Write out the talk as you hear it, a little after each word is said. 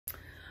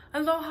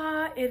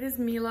Aloha, it is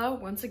Mila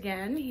once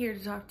again here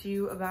to talk to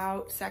you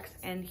about sex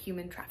and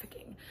human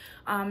trafficking.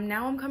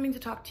 Now I'm coming to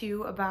talk to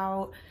you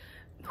about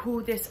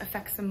who this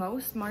affects the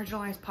most,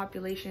 marginalized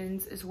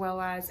populations as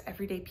well as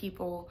everyday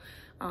people.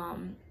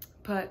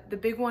 But the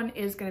big one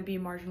is going to be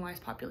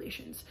marginalized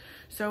populations.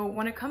 So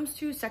when it comes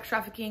to sex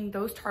trafficking,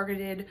 those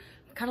targeted,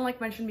 kind of like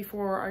mentioned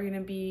before, are going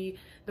to be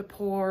the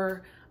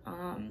poor,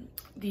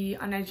 the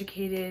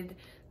uneducated,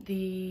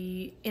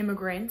 the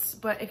immigrants,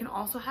 but it can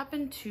also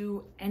happen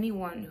to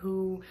anyone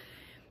who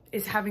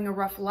is having a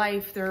rough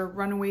life. Their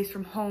runaways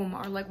from home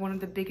are like one of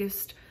the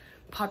biggest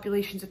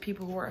populations of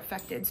people who are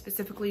affected,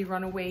 specifically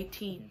runaway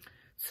teens.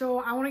 So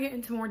I want to get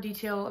into more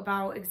detail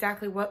about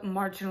exactly what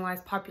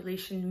marginalized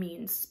population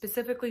means,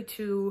 specifically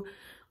to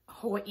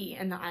Hawaii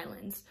and the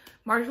islands.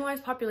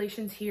 Marginalized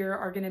populations here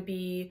are going to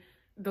be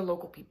the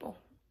local people.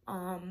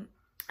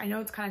 I know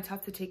it's kind of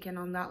tough to take in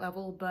on that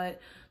level,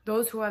 but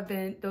those who have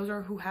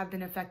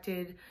been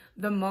affected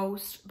the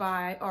most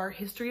by our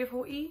history of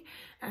Hawaii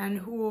and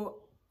who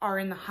are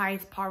in the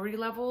highest poverty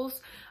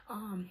levels,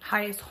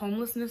 highest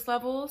homelessness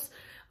levels,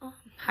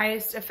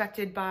 highest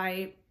affected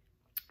by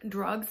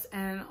drugs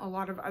and a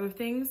lot of other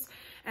things.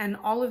 And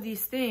all of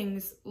these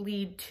things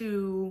lead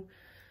to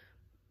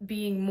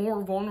being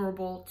more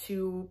vulnerable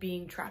to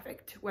being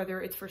trafficked,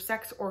 whether it's for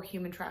sex or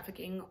human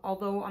trafficking.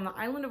 Although on the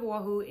island of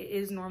Oahu, it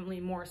is normally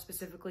more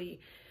specifically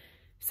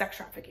sex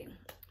trafficking.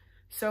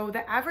 So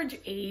the average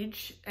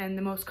age and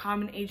the most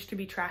common age to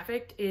be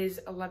trafficked is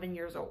 11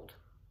 years old.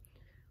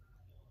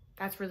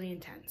 That's really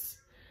intense.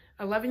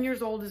 11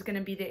 years old is going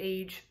to be the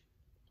age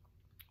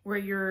where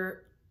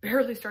you're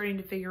barely starting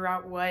to figure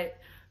out what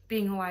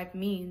being alive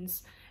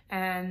means.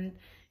 And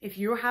if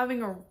you're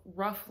having a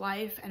rough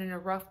life and in a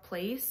rough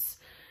place,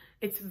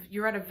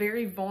 you're at a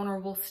very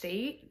vulnerable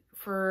state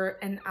for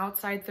an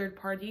outside third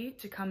party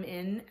to come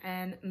in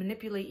and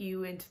manipulate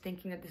you into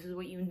thinking that this is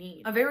what you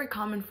need. A very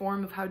common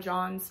form of how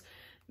Johns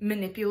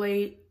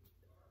manipulate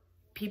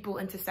people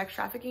into sex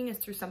trafficking is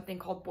through something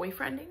called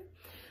boyfriending.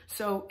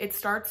 So it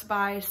starts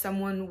by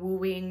someone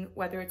wooing,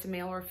 whether it's a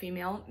male or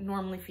female,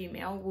 normally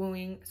female,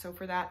 wooing. So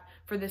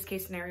for this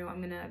case scenario, I'm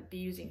gonna be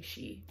using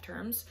she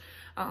terms,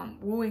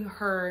 wooing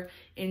her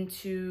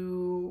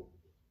into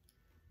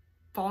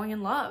falling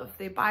in love.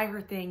 They buy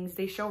her things,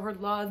 they show her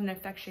love and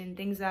affection,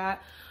 things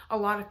that a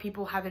lot of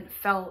people haven't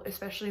felt,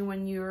 especially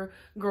when you're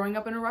growing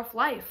up in a rough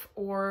life,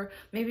 or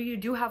maybe you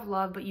do have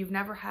love, but you've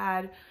never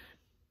had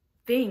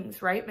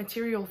things, right?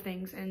 Material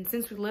things. And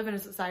since we live in a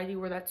society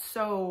where that's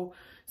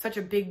such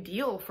a big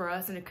deal for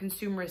us in a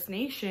consumerist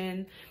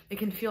nation, it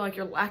can feel like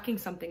you're lacking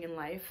something in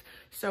life.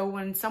 So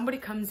when somebody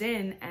comes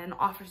in and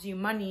offers you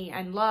money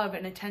and love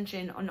and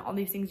attention on all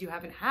these things you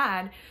haven't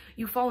had,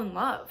 you fall in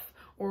love.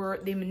 Or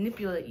they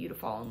manipulate you to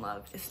fall in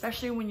love,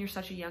 especially when you're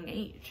such a young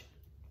age.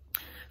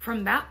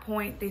 From that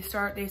point, they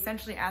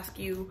essentially ask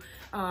you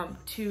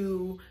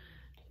to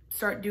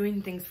start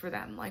doing things for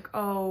them. Like,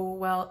 oh,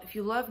 well, if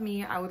you love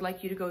me, I would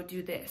like you to go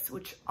do this,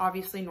 which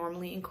obviously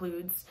normally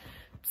includes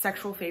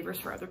sexual favors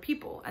for other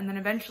people. And then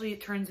eventually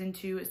it turns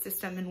into a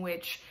system in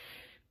which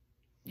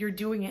you're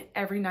doing it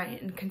every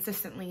night and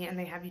consistently, and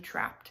they have you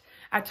trapped.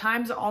 At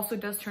times, it also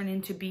does turn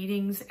into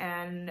beatings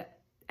and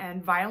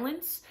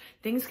violence.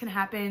 Things can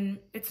happen.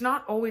 It's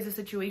not always a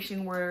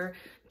situation where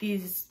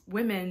these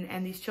women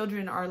and these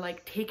children are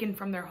like taken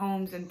from their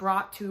homes and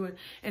brought to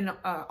an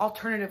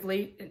alternative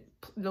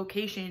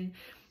location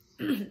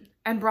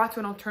and brought to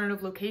an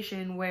alternative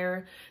location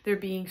where they're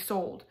being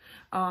sold.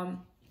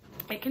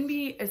 It can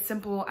be as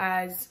simple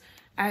as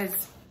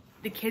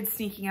the kids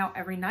sneaking out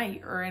every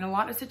night, or in a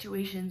lot of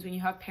situations when you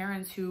have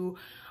parents who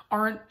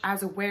aren't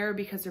as aware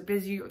because they're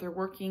busy or they're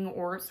working,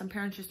 or some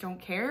parents just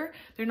don't care,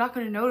 they're not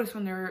going to notice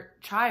when their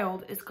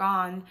child is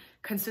gone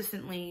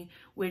consistently,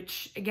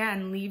 which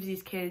again leaves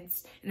these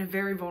kids in a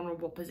very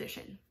vulnerable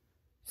position.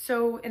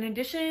 So in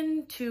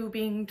addition to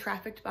being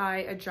trafficked by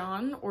a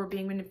John or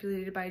being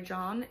manipulated by a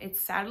John,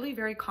 it's sadly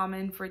very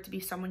common for it to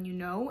be someone you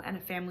know and a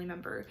family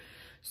member.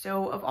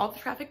 So of all the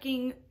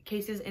trafficking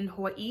cases in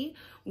Hawaii,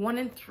 1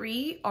 in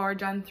 3 are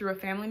done through a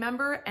family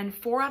member, and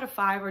 4 out of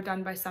 5 are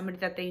done by somebody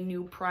that they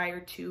knew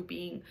prior to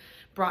being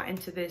brought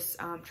into this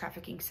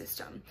trafficking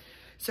system.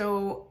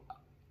 So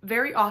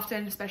very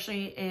often,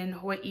 especially in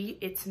Hawaii,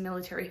 it's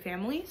military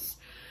families.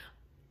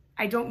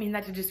 I don't mean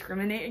that to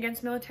discriminate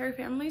against military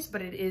families,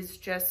 but it is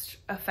just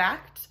a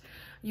fact.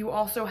 You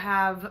also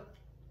have,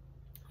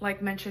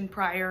 like mentioned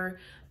prior,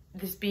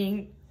 this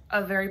being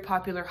a very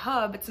popular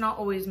hub. It's not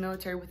always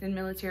military within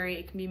military.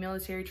 It can be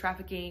military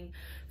trafficking,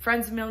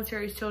 friends of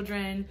military's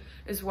children,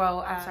 as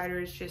well as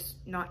outsiders just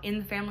not in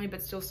the family,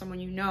 but still someone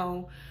you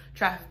know,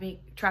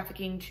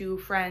 trafficking to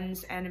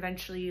friends, and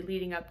eventually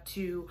leading up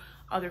to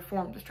other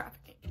forms of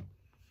trafficking.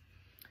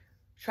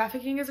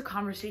 Trafficking is a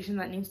conversation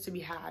that needs to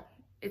be had.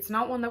 It's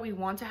not one that we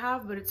want to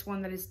have, but it's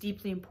one that is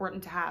deeply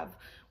important to have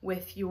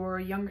with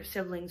your younger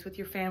siblings, with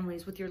your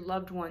families, with your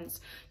loved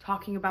ones,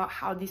 talking about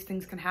how these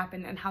things can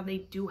happen and how they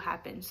do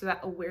happen, so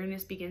that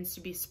awareness begins to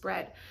be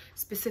spread,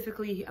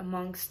 specifically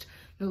amongst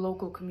the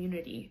local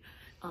communities.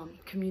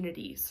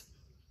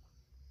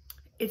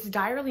 it's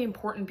direly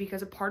important,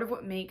 because a part of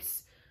what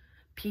makes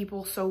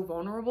people so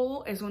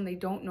vulnerable is when they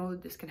don't know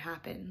that this can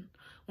happen,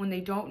 when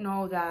they don't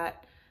know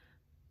that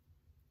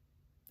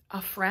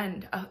a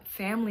friend, a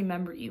family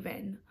member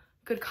even,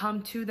 could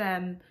come to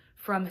them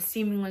from a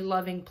seemingly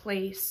loving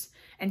place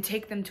and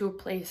take them to a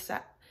place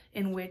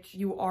in which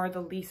you are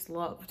the least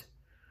loved,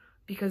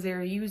 because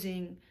they're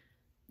using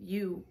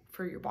you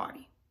for your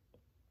body.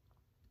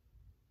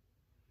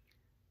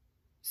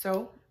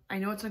 So I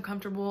know it's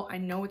uncomfortable, I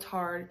know it's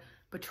hard,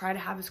 but try to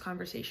have this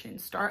conversation.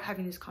 Start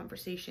having these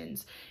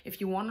conversations. If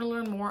you want to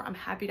learn more, I'm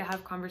happy to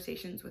have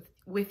conversations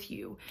with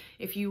you.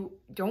 If you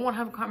don't want to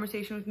have a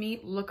conversation with me,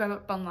 look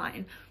up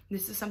online.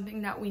 This is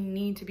something that we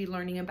need to be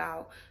learning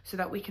about so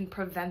that we can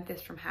prevent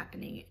this from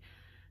happening,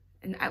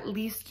 and at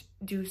least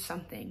do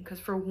something. Because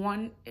for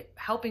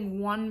helping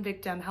one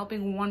victim,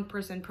 helping one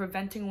person,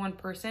 preventing one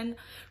person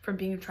from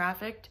being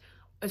trafficked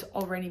is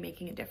already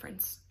making a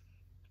difference.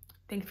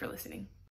 Thanks for listening.